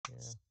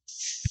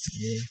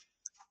Yeah.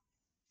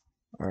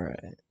 All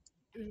right.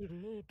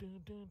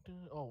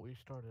 Oh, we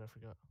started. I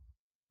forgot.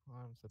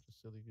 I'm such a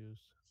silly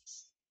goose.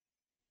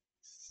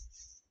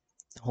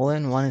 Hole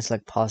in one is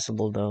like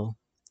possible though.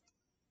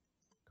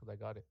 Cause I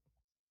got it.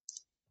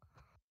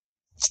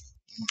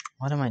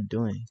 What am I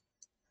doing?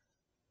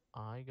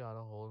 I got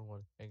a hole in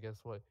one, and guess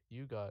what?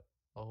 You got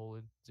a hole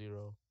in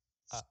zero.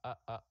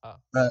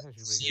 That's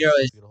actually pretty good Zero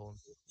is to get a hole in.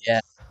 yeah.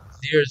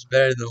 Zero is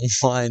better than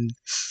one.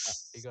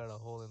 You got a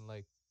hole in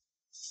like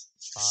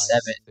five,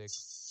 7.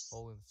 six,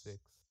 hole in six.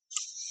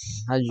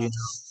 How do you Uh,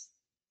 know?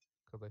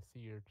 cause I see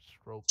your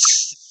stroke.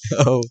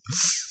 Oh,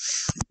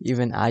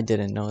 even I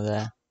didn't know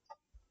that.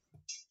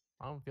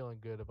 I'm feeling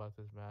good about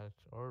this match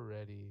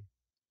already.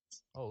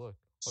 Oh look,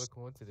 what a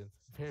coincidence!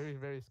 Very,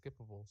 very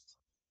skippable.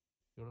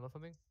 You wanna know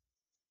something?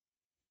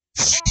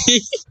 Ah!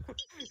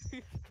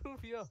 He threw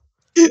me up.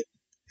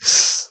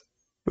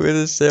 We're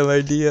the same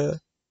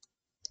idea.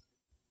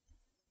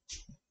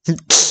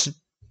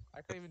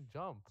 I can't even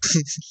jump.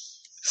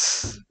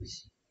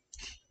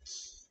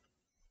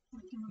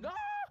 No,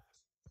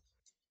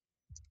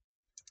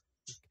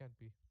 this can't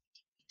be.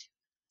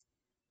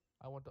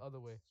 I went the other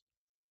way.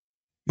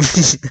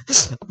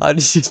 How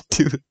did you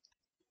do?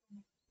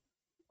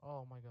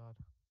 Oh my god.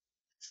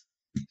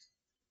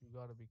 You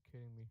gotta be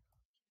kidding me.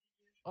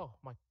 Oh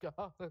my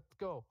god, let's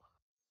go.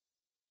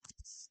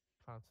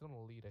 I'm still in the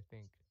lead, I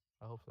think.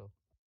 I hope so.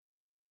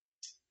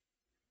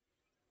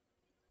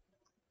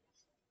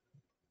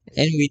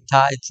 And we Hey.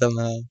 tied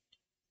somehow.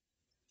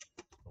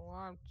 Oh,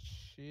 I'm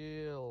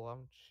chill.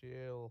 I'm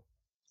chill.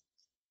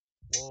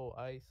 Whoa,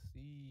 I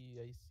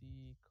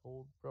see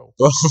cold bro.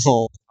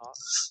 Bro, Ah,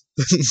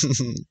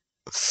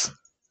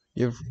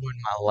 you've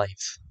ruined my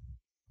life.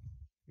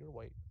 you're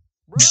white.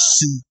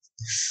 Bruh!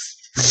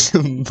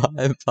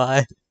 Bye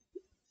bye.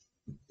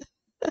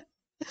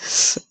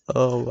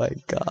 Oh my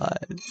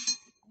god.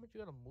 How much you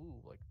gotta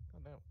move? Like,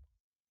 goddamn.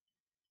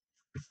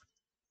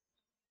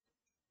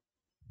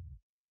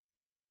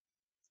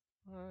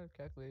 Alright,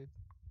 calculate.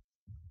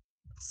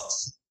 Uh,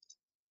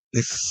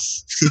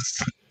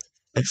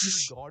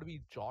 you gotta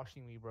be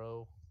joshing me,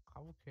 bro.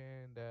 How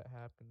can that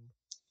happen?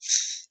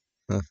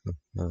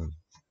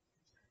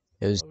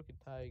 It I was thought we could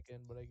tie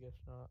again, but I guess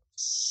not.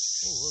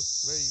 Oh, look,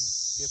 very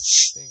skip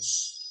thing.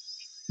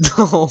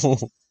 no.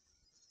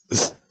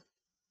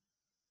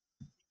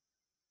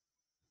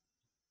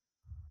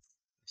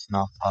 It's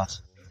not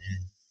possible,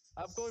 man.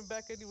 I'm going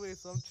back anyway,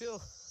 so I'm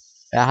chill.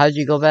 How'd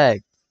you go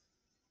back?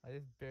 I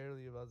just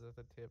barely was at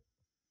the tip.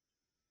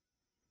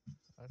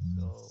 Let's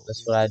go.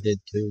 That's what I Easy. did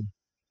too.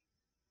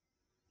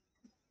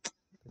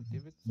 The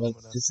divot, so But I'm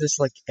gonna is this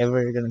like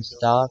ever gonna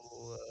stop?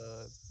 go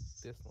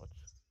this much.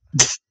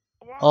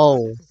 Ah!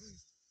 Oh,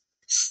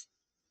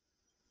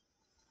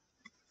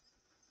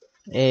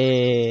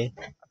 eh,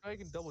 I thought I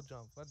can double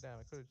jump. God damn,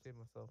 I could have saved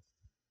myself.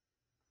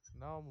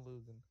 Now I'm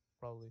losing,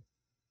 probably.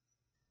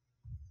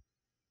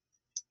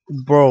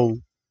 bro,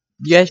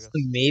 you Oh, I guess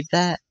actually made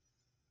that?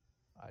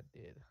 I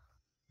did.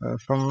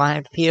 From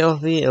my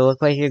POV, it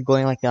looked like you're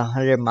going like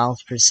 100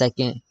 miles per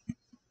second.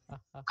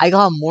 I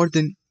got more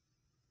than.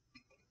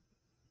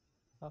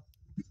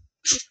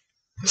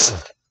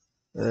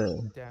 Uh,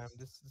 Damn,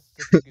 this is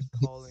such a good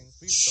calling.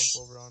 We can jump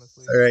over,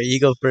 honestly. Alright, you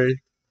go first.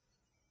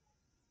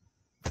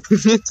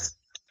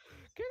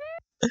 Get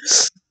it?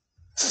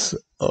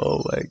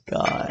 Oh my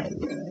god.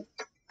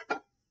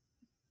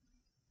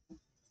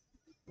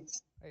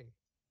 Hey,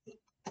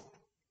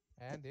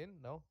 and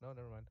in? No, no,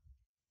 never mind.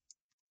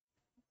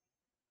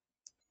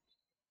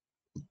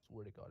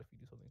 Swear to God, if you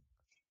do something,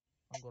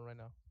 I'm going right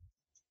now.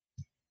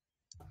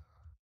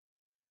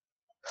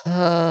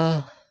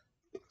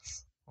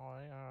 All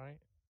right, all right.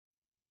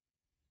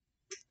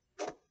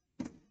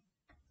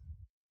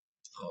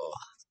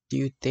 do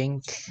you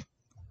think?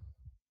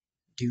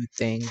 Do you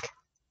think?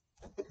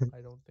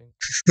 I don't think.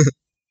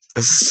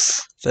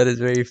 That is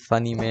very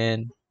funny,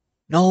 man.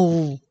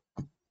 No!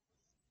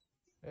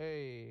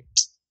 Hey,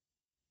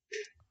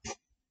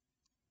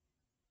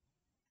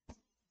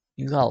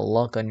 You got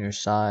luck on your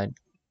side.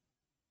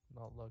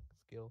 not luck,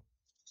 skill.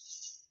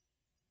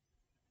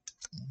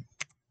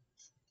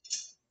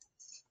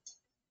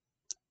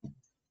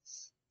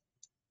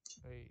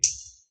 Hey,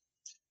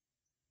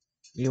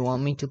 You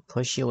want me to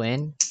push you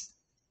in?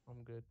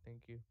 I'm good,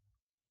 thank you.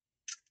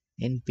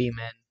 In B,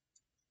 man.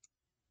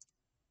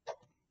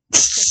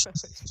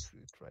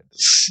 You tried to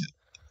leave.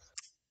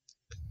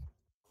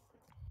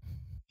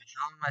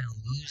 How am I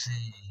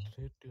losing?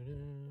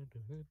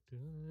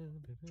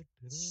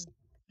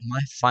 Am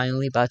I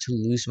finally about to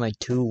lose my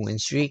 2 win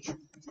streak?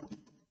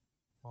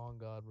 On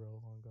God, bro,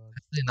 on God.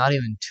 Actually, not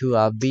even 2.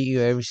 I'll beat you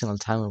every single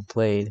time we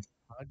played.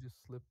 I just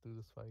slipped through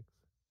the spikes.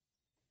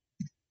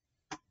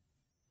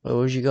 Wait,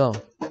 where'd you go?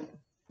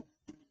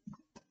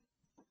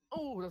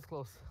 Oh, that's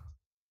close.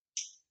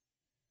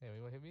 Hey,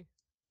 you wanna hit me?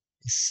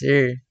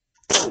 Sir.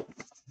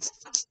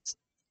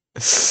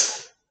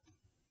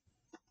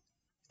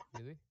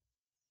 Really?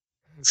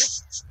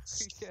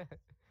 Yeah.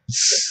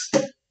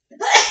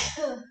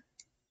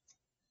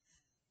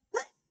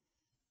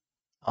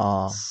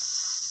 Aw.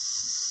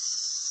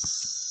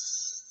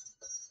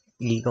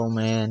 Eagle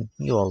man,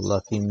 you a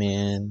lucky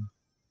man.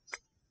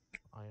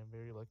 I am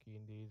very lucky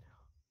indeed.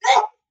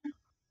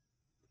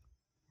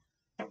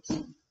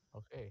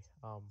 Okay.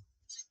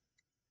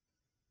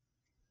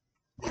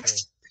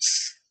 Okay.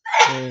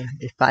 Hey,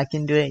 if I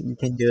can do it, you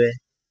can Yeah. do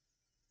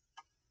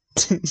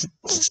it.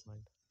 Never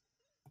mind.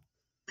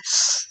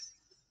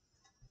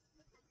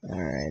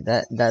 Alright,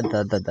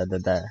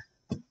 that.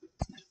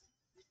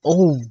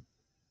 Oh,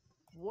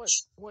 What?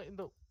 What in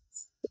the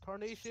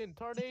tarnation?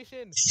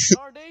 Tarnation!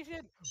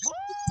 Tarnation! Move!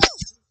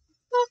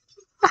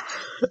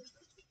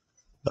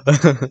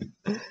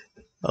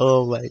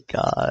 oh my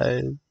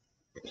god.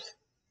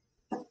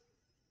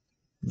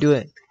 Do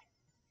it.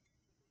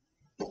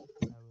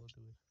 I will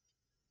do it.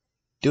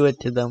 Do it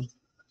to them.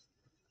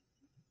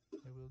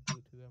 I will do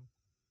it to them.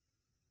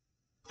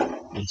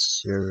 Yes,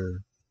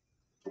 sir.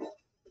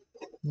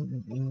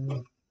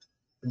 Mm-mm.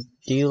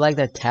 Do you like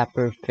the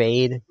tapper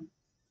fade?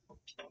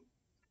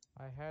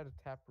 I had a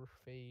tapper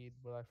fade,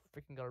 but I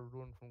freaking got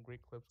ruined from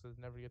Great Clips because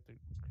never get the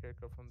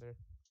haircut from there.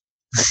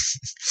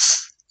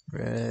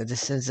 Bruh,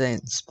 this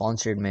isn't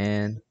sponsored,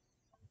 man.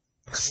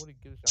 Nobody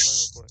gives a shit. I'm not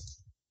even recording.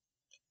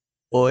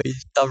 Boy,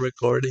 stop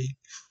recording.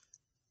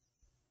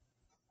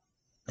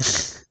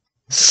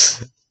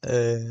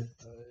 uh,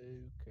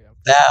 Okay, I'm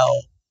finna now.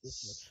 do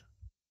this much.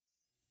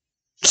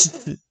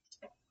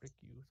 Frick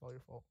you. It's all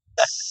your fault.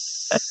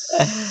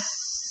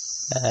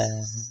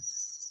 Uh,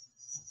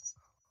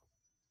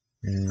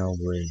 no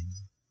way.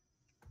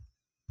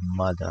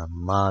 Mother.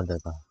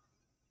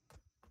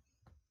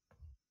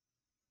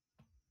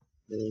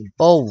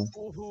 Oh,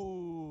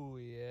 Ooh,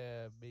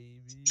 yeah,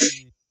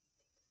 baby.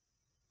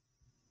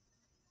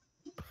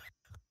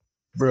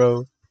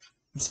 bro.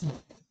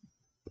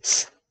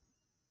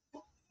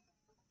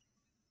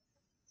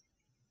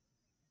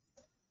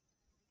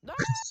 No!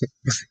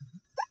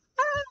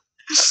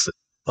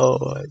 Oh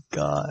my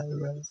god,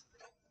 bro.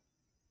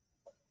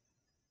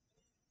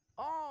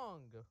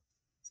 Ong!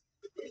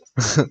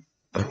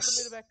 I would have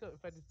made it back up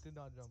if I just did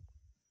not jump.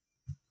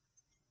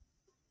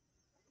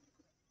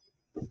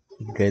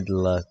 Good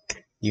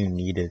luck. You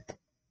need it.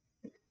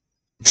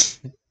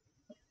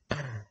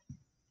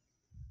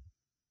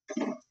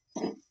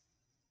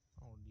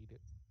 I don't need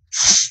it.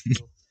 Just be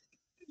still.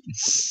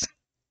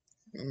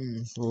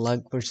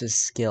 Luck versus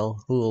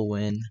skill. Who will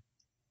win?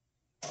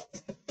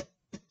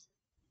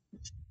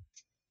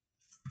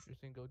 You're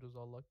saying Gojo's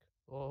all luck?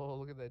 Oh,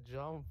 look at that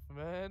jump,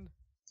 man.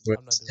 Bro,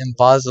 I'm not it's doing this.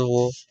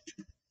 impossible.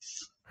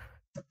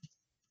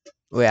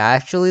 Wait,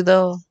 actually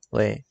though?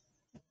 Wait.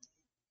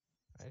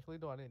 Actually,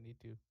 no, I didn't need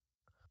to.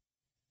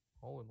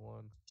 Hole in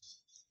one.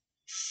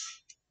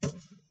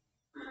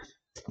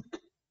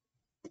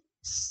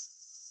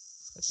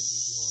 That's an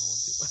easy hole in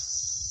one, too.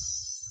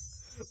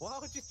 Why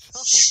would you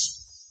jump?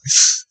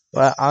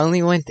 Well, I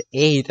only went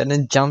 8 and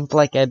then jumped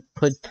like I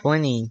put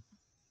 20.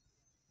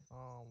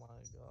 Oh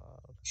my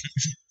god.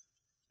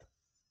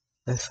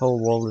 This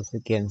whole world is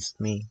against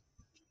me.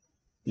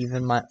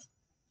 Even my.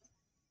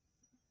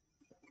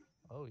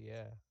 Oh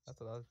yeah, that's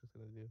what I was just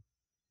gonna do.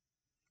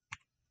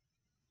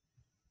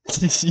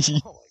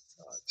 oh Oh my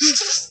god,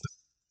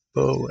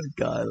 so close. my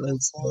god, Don't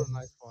let's spawn go. a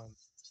nice one.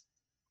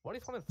 Why do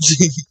you spawn in front of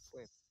me?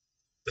 Explain.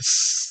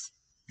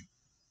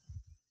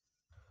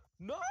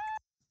 No!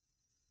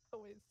 I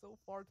went so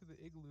far to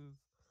the igloos.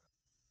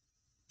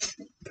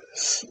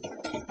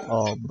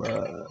 oh,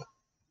 bro.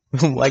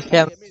 Why can't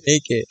Hey, I I made it.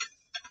 make it?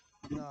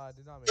 No, I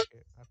did not make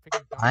it. I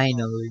freaking bounced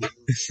off Finally. the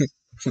igloo.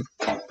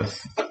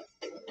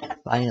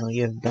 Finally,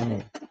 you've done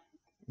it.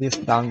 We've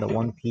found the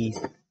One Piece.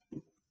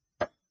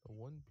 The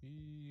One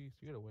Piece.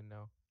 You gotta win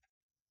now.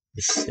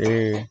 Yes,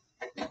 sir.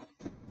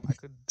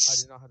 I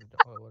did not have to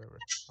jump. Oh,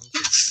 whatever. I'm just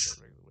gonna do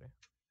the regular way.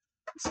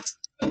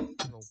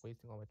 I'm not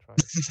wasting all my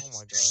tries. Oh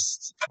my god.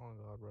 Oh my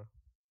god, bro.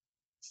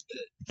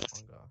 Oh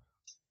my god.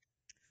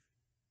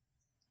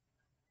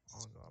 Oh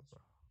my god,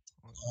 bro.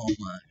 Oh my god. Oh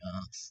my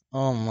god.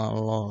 Oh my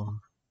lord.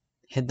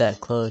 Hit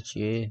that clutch,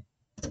 yeah.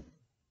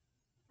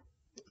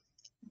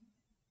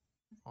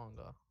 Oh my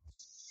god.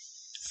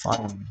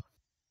 Finally.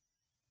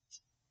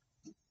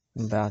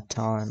 About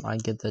time I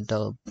get the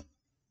dub.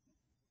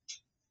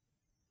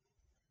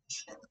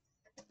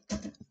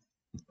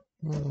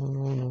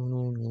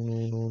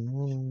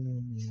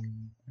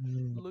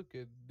 Look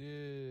at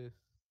this.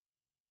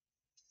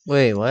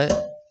 Wait, what?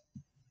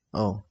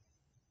 Oh,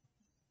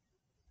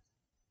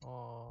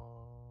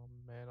 Oh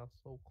man, I'm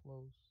so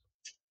close.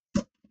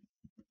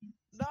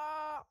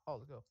 Nah! Oh,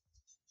 let's go.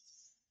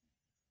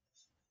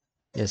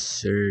 yes, Oh,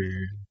 I'm sir. so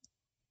lucky.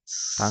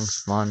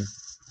 Thanks, fun.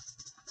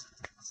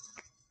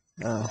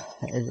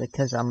 Is it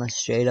because I'm a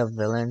straight up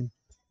villain?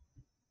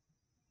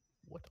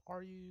 What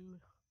are you?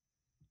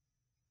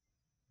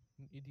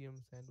 An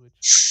idiom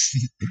sandwich.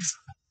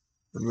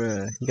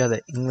 Bruh, you got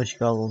the English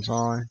goggles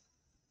on.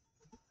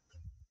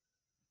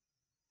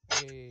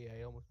 Hey,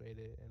 I almost made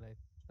it, and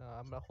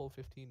I'm at hole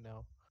 15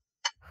 now.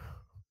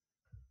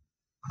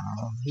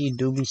 You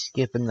do be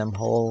skipping them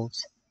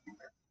holes.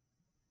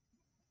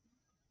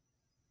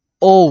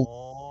 Oh,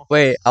 Oh,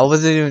 wait, I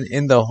wasn't even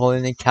in the hole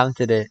and it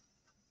counted it.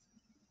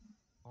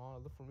 oh,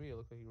 look for me. It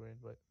looks like you were in.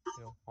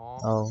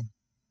 Huh? Oh,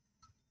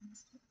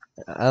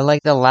 I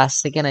like the last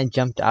second I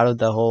jumped out of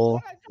the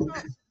hole. What I jump?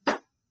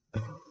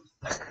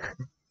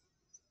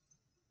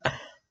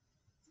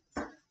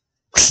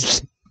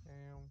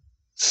 Damn.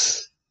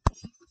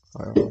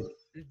 Horrible.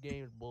 This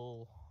game is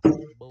bull.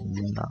 Bull.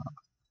 No.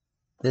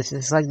 This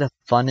is like the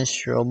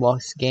funnest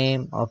Roblox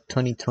game of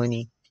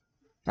 2020.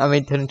 I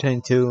mean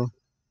 2022.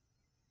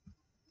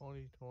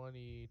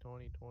 2020,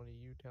 2020.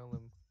 You tell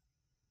him.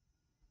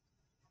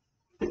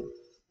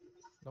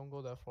 Don't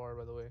go that far,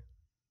 by the way.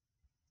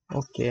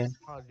 Okay,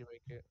 How did you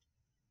make it?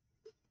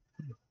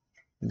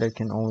 there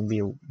can only be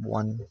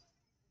one.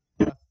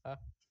 Ha ha.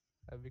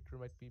 That victory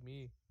might be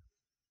me.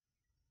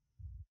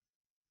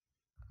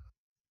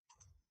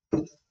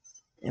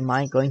 Am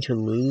I going to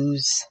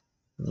lose?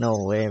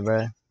 No way,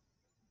 bro.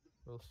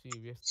 We'll see.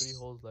 We have 3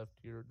 holes left.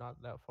 You're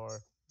not that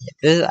far.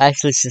 This is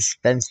actually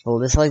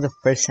suspenseful. This is like the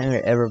first time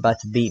you're ever about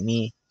to beat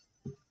me.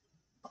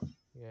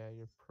 Yeah,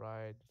 your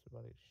pride is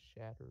about to get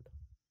shattered.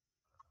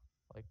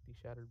 Like the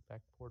shattered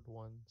backboard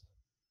ones.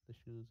 The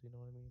shoes, you know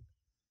what I mean?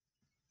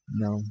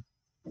 No.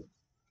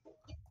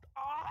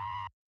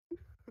 Ah!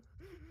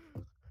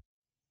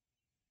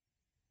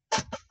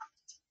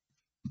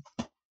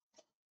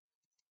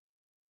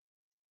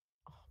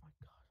 Oh my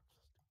god,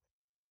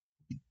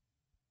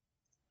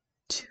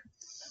 Two,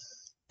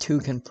 two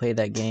can play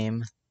that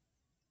game.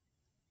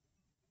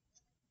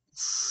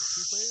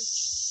 2 players?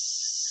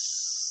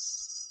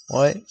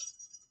 What?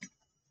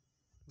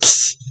 Three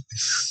players.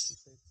 So, 2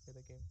 players play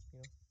that game,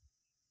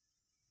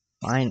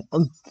 Fine.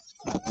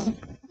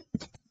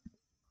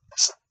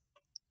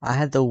 I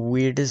had the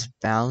weirdest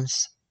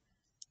bounce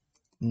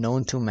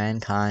known to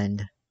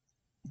mankind.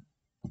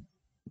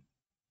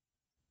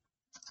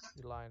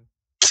 You're lying.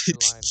 You're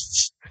lying.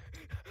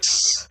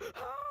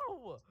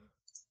 How?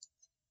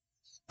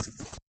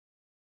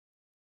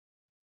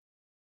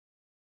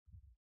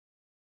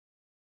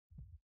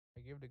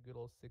 I gave it a good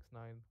old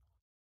 6-9.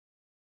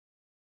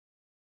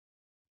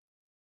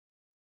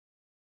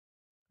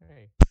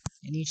 Hey.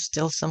 And you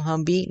still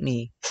somehow beat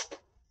me.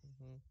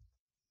 Hmm.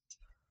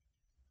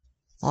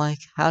 Like,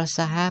 how does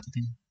that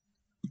happen?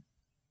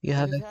 You It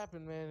have just a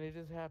happened, man. It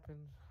just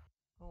happened.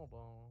 Hold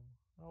on.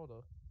 Hold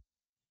up.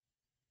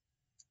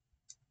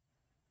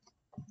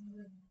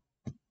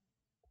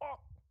 Oh!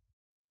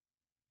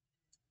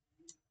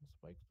 The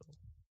spikes though.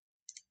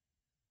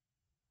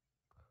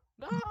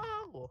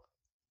 No!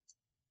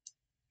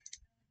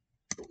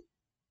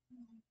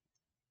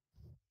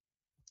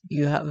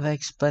 you have an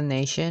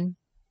explanation?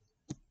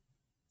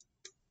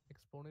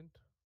 Exponent.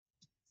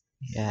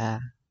 Yeah.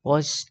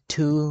 What's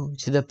 2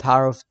 to the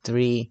power of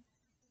 3?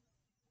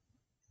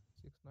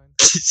 6-9.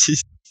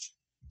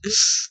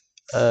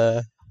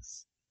 uh,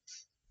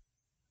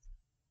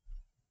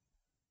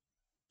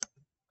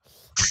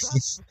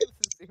 Was that in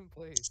the same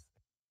place?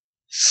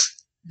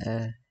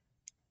 uh,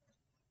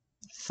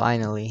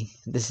 finally.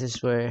 This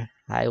is where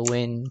I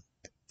win.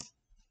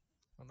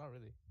 Oh, not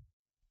really.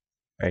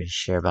 Are you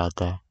sure about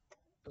that?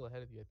 Still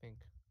ahead of you, I think.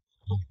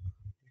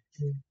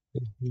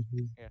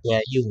 Yeah.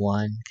 Yeah, you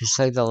won. Cause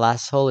like the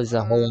last hole is No,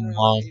 a no, hole no, in no, no.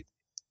 one.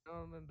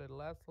 No, no, the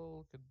last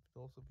hole could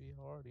also be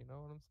hard. You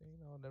know what I'm saying?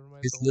 Oh, never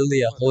mind. It's The hole in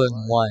literally a one. hole I in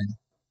lied. one.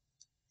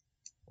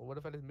 Well, what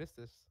if I just missed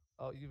this?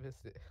 Oh, you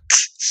missed it.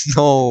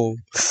 No.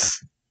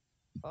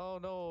 Oh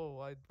no!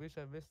 I wish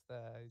I missed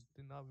that. I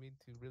did not mean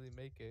to really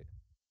make it.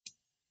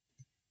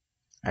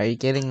 Are you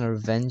getting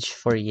revenge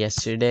for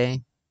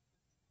yesterday?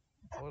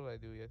 What did I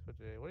do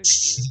yesterday? What did you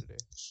do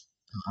yesterday?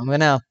 I'm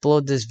gonna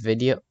upload this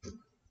video.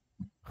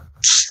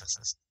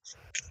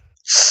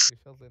 You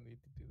felt the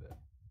need to do that.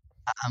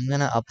 I'm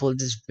gonna upload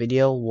this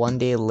video one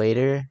day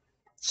later,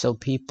 so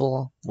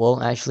people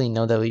won't actually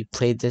know that we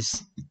played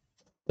this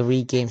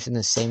 3 games in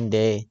the same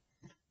day.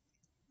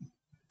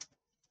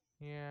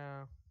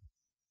 Yeah,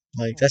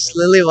 Like I'll that's never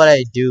literally what believe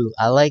I you. do.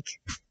 I like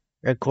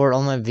record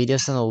all my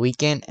videos on the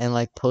weekend and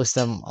like post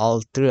them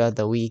all throughout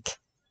the week.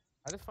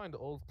 I just find the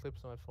old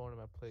clips on my phone and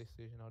my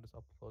PlayStation. I'll just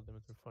upload them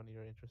if they're funny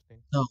or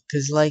interesting. No,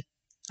 cause like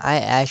I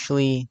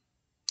actually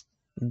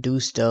do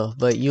stuff,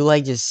 but you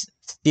like just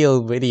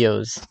steal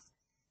videos.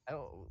 I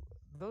don't.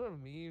 Those are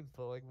memes,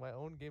 but like my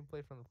own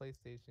gameplay from the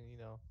PlayStation,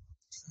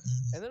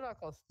 And they're not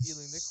called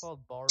stealing; they're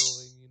called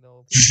borrowing.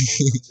 People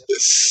post them just so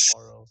people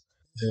borrow.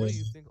 Where do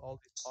you think all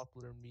these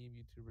popular meme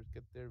YouTubers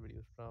get their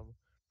videos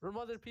from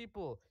other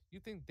people. You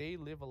think they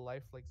live a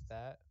life like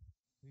that?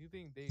 You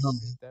think they No,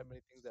 experience that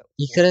many things at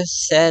you could have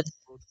once? said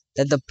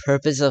that the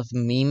purpose of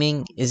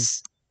memeing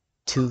is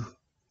to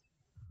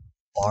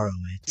borrow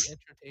To it.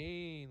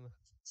 entertain.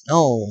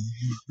 No,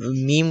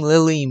 meme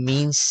literally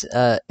means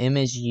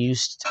image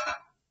used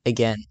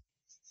again.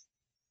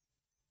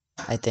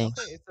 I think,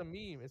 Okay, it's a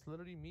meme. It's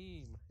literally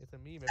meme. It's a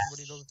meme.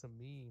 Everybody knows it's a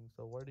meme.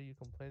 So what are you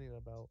complaining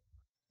about?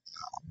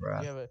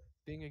 bruh. You have a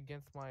thing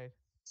against my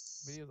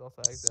videos.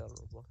 Also, I exit out of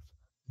Roblox.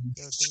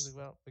 You have things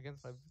about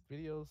against my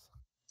videos.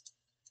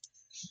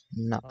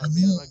 No, My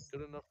videos not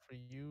good enough for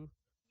you.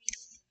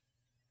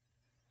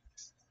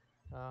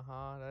 Uh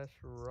huh. That's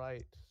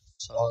right.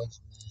 sorry,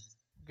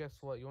 Guess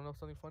what? You wanna know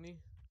something funny?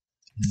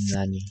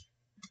 Nani.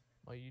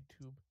 My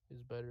YouTube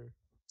is better.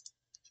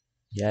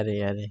 Yada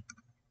yada.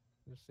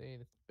 Just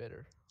saying it's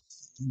better.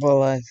 But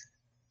like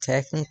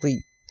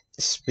technically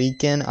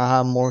speaking, I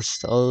have more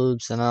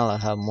subs and I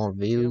have more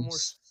You have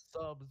more views.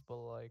 subs, but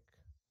like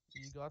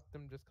you got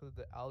them just because of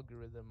the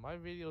algorithm. My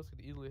videos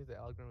could easily hit the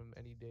algorithm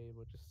any day,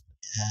 but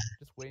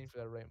just waiting for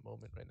that right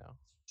moment right now.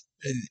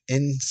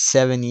 In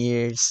 7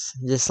 years,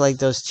 just like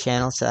those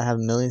channels that have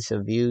millions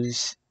of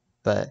views,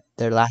 but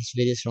their last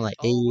videos from like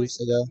eight I'll wait years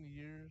ago. 7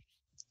 years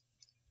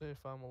if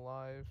I'm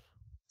alive.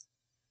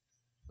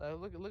 Like,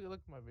 look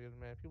at my videos,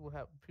 man.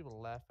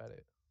 People laugh at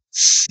it.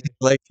 They,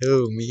 Like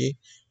who? Me?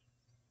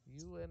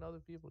 you and other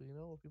people,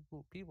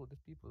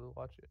 just people who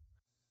watch it.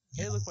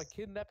 Hey, look, my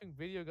kidnapping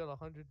video got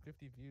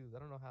 150 views. I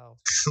don't know how.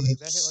 Like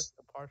that hit like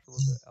the partial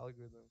of the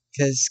algorithm.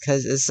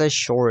 Cause it's a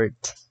short.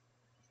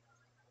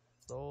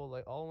 So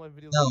like all my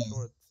videos are No,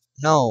 shorts.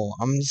 no,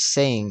 I'm just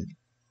saying,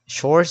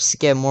 shorts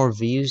get more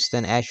views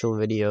than actual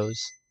videos.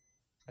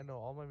 I know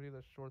all my videos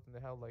are shorts and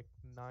they have like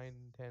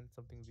 9, 10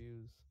 something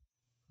views.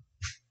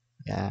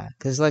 Yeah,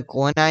 cause like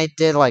when I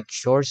did like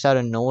shorts out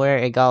of nowhere,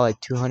 it got like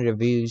 200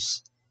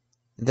 views.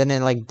 Then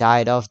it like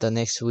died off the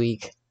next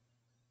week.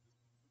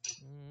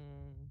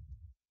 Mm,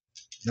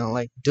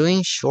 Like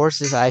doing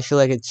shorts is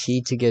actually like a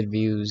cheat to get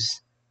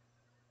views.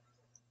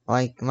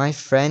 Like my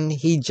friend,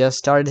 he just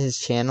started his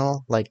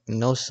channel, like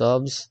no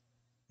subs,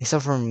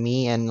 except for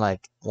me and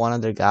like one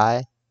other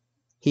guy.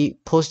 He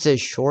posted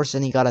shorts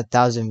and he got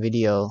 1,000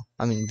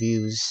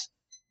 views.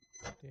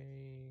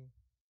 dang.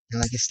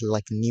 And like it's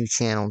like a new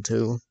channel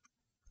too.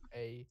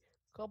 A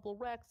couple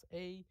racks.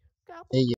 A Hey, couple